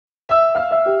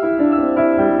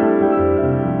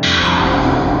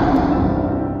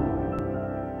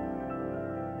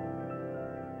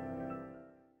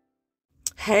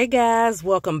Hey guys,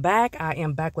 welcome back. I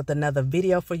am back with another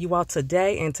video for you all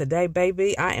today. And today,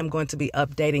 baby, I am going to be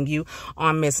updating you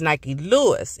on Miss Nikee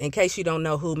Lewis. In case you don't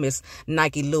know who Miss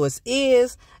Nikee Lewis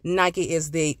is, Nikee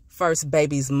is the first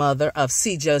baby's mother of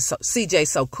CJ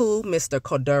So Cool, Mr.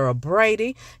 Cordero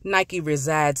Brady. Nikee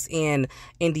resides in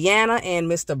Indiana, and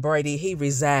Mr. Brady, he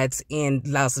resides in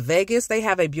Las Vegas. They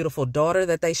have a beautiful daughter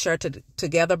that they share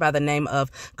together by the name of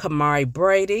Kamari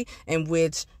Brady, in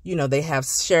which, you know, they have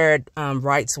shared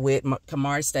rights with.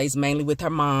 Kamari stays mainly with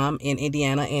her mom in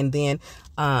Indiana, and then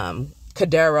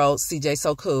Cordero, CJ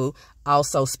So Cool,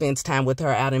 also spends time with her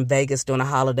out in Vegas during the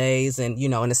holidays and, you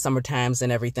know, in the summer times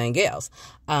and everything else.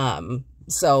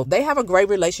 So they have a great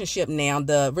relationship now.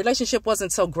 The relationship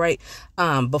wasn't so great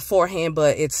beforehand,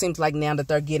 but it seems like now that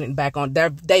they're getting back on,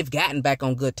 they've gotten back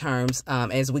on good terms,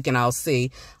 as we can all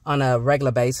see on a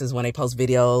regular basis when they post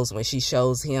videos, when she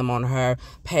shows him on her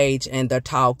page and they're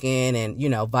talking, and, you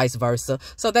know, vice versa.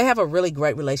 So they have a really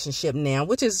great relationship now,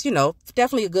 which is, you know,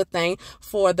 definitely a good thing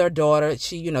for their daughter.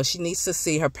 She, you know, she needs to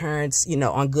see her parents, you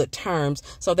know, on good terms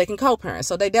so they can co-parent.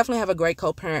 So they definitely have a great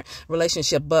co-parent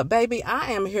relationship. But baby,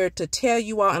 I am here to tell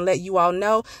you all and let you all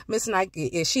know Miss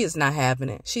Nikee, she is not having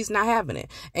it. She's not having it.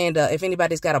 And if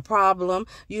anybody's got a problem,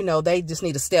 you know, they just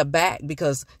need to step back,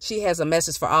 because she has a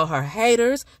message for all her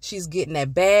haters. She's getting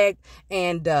that bag,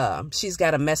 and she's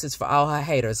got a message for all her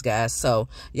haters, guys. So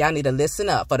y'all need to listen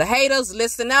up. For the haters,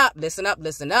 listen up, listen up,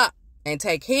 listen up, and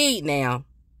take heed now.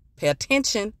 Pay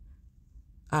attention.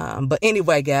 But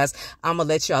anyway, guys, I'm gonna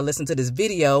let y'all listen to this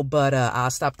video, but I'll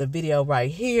stop the video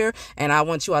right here, and I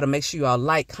want you all to make sure you all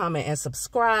like, comment, and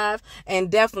subscribe,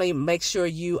 and definitely make sure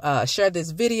you share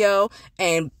this video,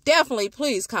 and definitely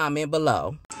please comment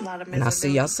below. And I'll see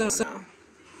y'all soon.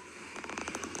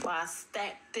 While I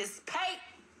stack this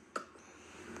paper,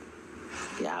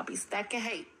 y'all be stacking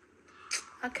hate.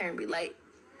 I can't relate.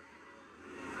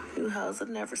 You hoes will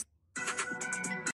never.